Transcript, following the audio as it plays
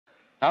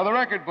Now, the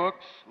record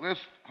books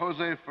list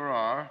José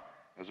Ferrer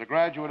as a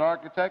graduate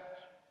architect,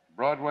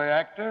 Broadway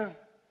actor,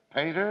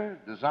 painter,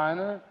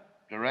 designer,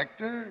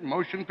 director,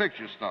 motion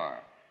picture star.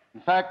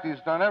 In fact, he's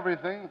done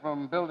everything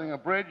from building a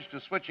bridge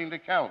to switching to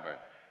Calvert.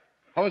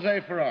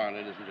 José Ferrer,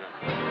 ladies and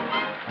gentlemen.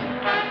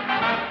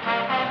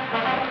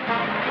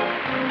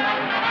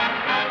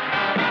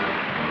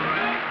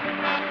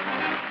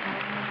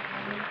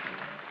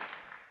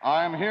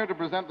 I'm here to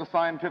present the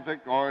scientific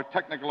or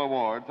technical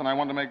awards, and I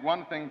want to make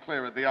one thing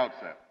clear at the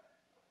outset.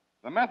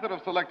 The method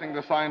of selecting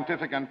the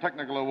scientific and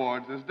technical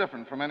awards is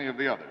different from any of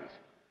the others.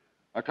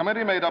 A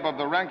committee made up of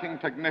the ranking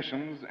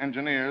technicians,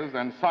 engineers,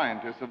 and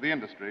scientists of the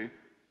industry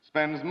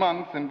spends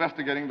months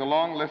investigating the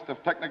long list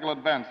of technical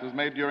advances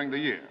made during the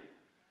year.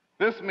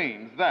 This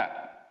means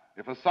that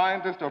if a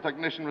scientist or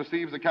technician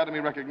receives Academy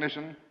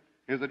recognition,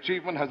 his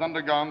achievement has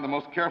undergone the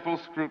most careful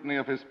scrutiny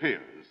of his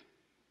peers.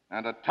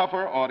 And a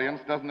tougher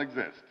audience doesn't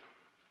exist.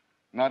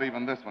 Not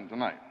even this one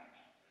tonight.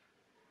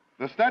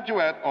 The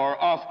statuette,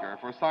 or Oscar,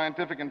 for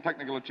scientific and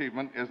technical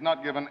achievement is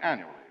not given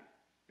annually.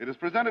 It is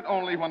presented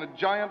only when a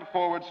giant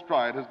forward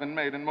stride has been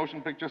made in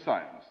motion picture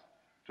science.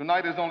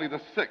 Tonight is only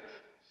the 6th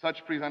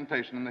such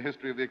presentation in the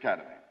history of the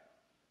Academy.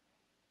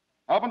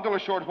 Up until a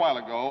short while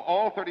ago,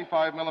 all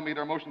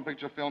 35mm motion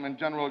picture film in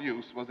general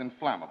use was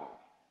inflammable.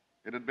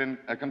 It had been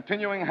a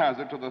continuing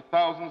hazard to the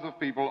thousands of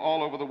people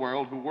all over the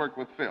world who work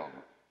with film.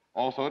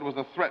 Also, it was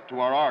a threat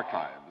to our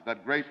archives,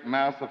 that great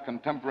mass of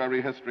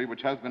contemporary history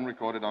which has been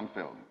recorded on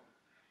film.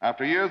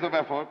 After years of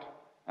effort,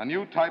 a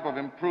new type of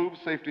improved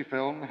safety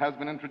film has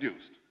been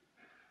introduced.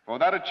 For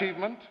that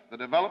achievement, the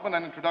development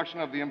and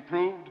introduction of the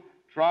improved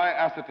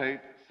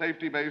triacetate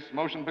safety-based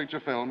motion picture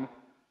film,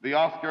 the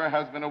Oscar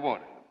has been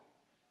awarded.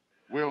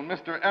 Will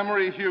Mr.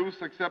 Emery Hughes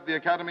accept the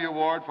Academy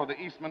Award for the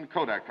Eastman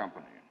Kodak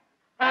Company?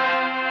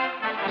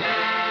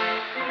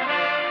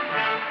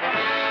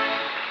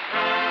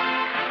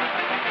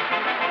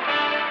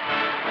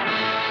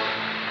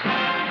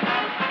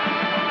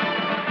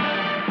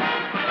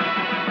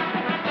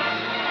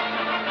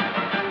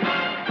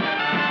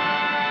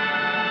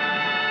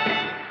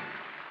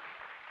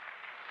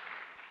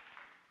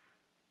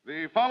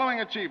 The following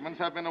achievements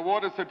have been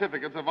awarded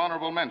certificates of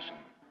honorable mention.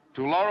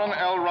 To Lauren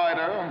L.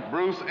 Ryder,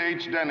 Bruce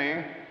H.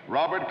 Denny,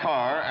 Robert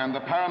Carr, and the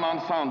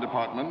Paramount Sound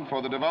Department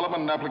for the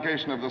development and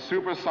application of the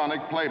supersonic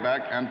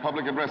playback and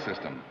public address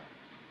system.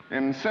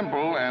 In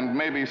simple and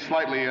maybe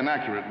slightly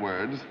inaccurate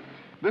words,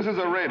 this is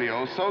a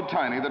radio so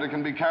tiny that it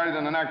can be carried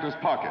in an actor's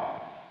pocket.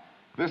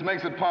 This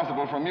makes it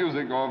possible for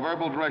music or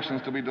verbal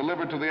directions to be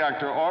delivered to the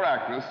actor or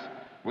actress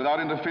without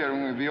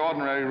interfering with the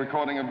ordinary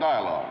recording of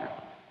dialogue.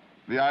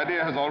 The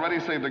idea has already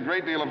saved a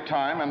great deal of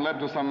time and led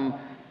to some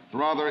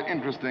rather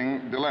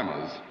interesting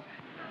dilemmas.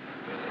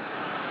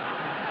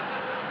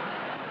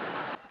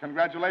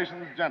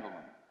 Congratulations,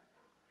 gentlemen.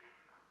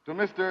 To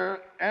Mr.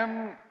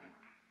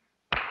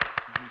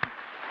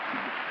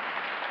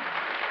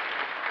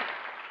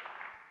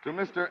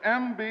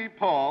 M.B.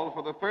 Paul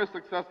for the first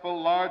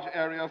successful large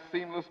area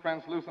seamless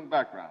translucent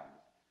backgrounds.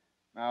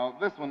 Now,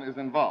 this one is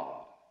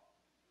involved.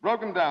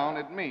 Broken down,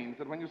 it means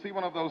that when you see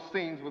one of those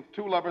scenes with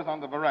two lovers on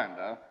the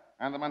veranda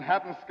and the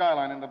Manhattan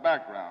skyline in the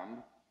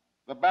background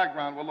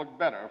will look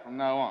better from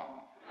now on.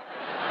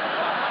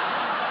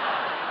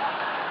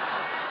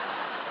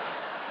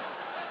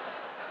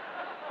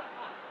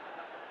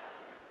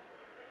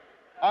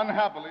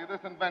 Unhappily,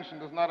 this invention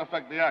does not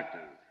affect the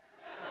actors.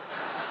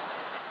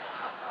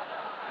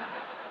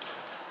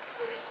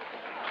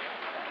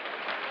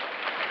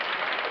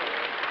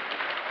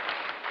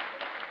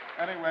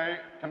 Anyway,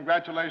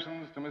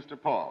 congratulations to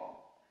Mr. Paul.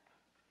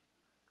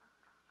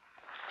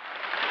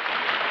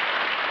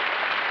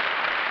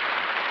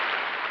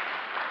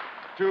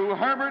 To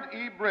Herbert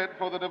E. Britt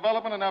for the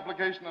development and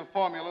application of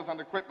formulas and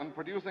equipment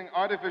producing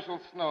artificial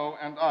snow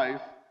and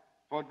ice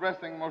for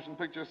dressing motion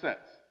picture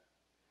sets.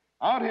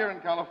 Out here in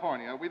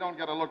California, we don't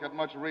get a look at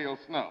much real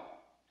snow,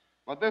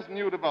 but this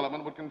new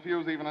development would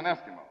confuse even an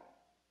Eskimo.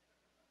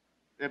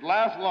 It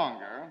lasts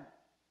longer,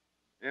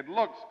 it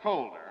looks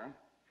colder,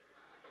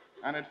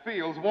 and it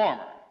feels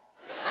warmer.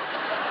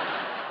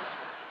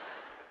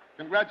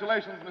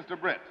 Congratulations, Mr.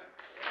 Britt.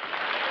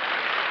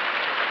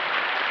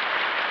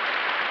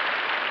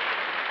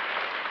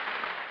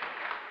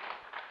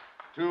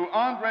 To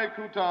Andre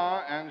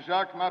Coutin and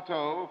Jacques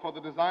Matteau for the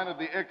design of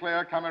the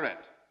Éclair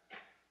Camerette.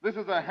 This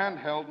is a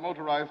handheld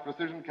motorized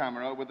precision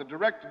camera with a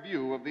direct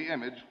view of the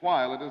image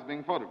while it is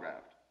being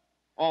photographed.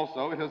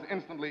 Also, it has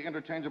instantly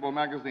interchangeable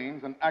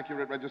magazines and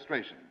accurate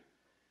registration.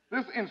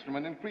 This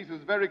instrument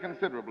increases very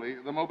considerably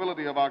the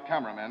mobility of our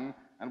cameramen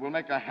and will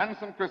make a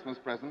handsome Christmas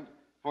present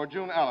for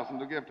June Allison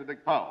to give to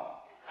Dick Powell.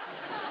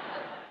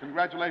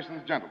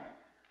 Congratulations, gentlemen.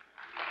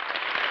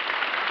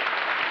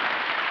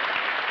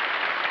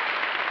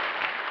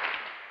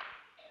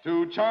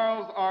 To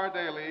Charles R.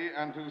 Daly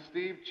and to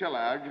Steve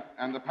Chillag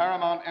and the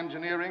Paramount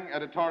Engineering,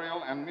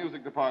 Editorial, and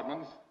Music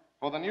Departments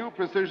for the new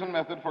precision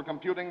method for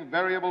computing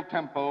variable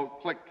tempo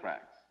click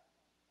tracks.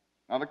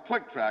 Now, the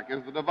click track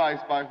is the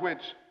device by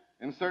which,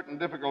 in certain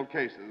difficult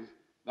cases,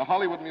 the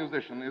Hollywood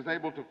musician is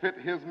able to fit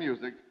his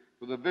music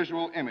to the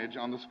visual image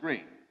on the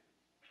screen.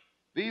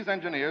 These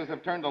engineers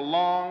have turned a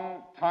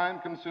long,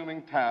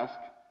 time-consuming task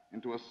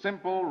into a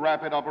simple,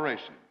 rapid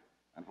operation,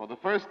 and for the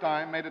first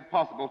time made it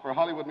possible for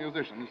Hollywood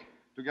musicians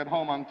to get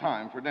home on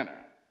time for dinner.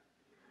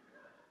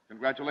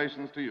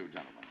 Congratulations to you,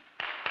 gentlemen.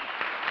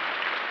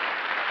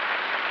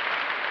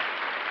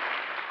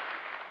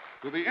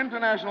 To the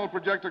International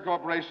Projector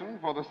Corporation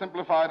for the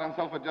simplified and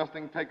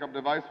self-adjusting take-up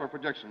device for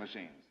projection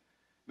machines.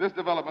 This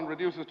development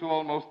reduces to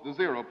almost the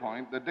 0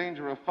 point the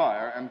danger of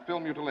fire and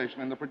film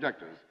mutilation in the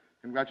projectors.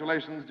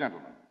 Congratulations,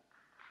 gentlemen.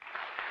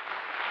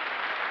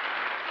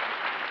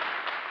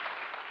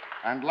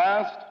 And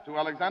last, to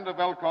Alexander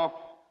Velkoff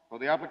for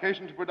the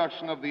application to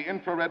production of the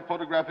infrared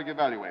photographic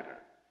evaluator.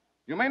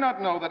 You may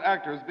not know that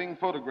actors being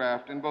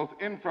photographed in both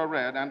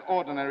infrared and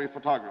ordinary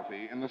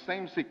photography in the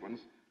same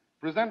sequence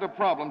present a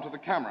problem to the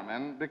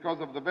cameramen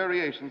because of the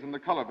variations in the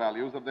color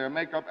values of their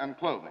makeup and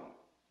clothing.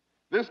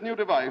 This new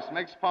device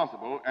makes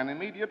possible an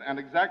immediate and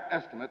exact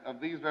estimate of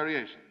these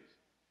variations.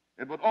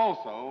 It would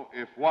also,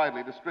 if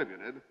widely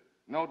distributed,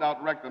 no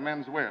doubt wreck the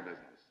men's wear business.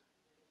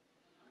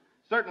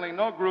 Certainly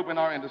no group in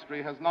our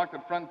industry has knocked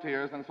at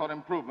frontiers and sought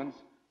improvements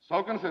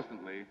so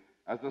consistently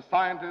as the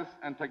scientists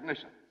and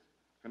technicians.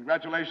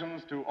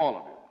 Congratulations to all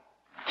of you.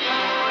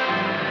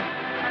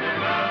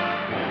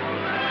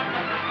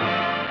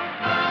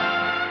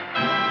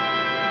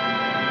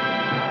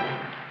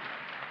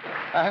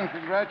 And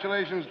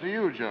congratulations to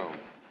you, Joe.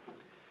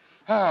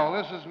 Now,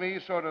 this is me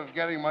sort of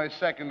getting my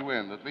second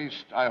wind. At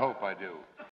least, I hope I do.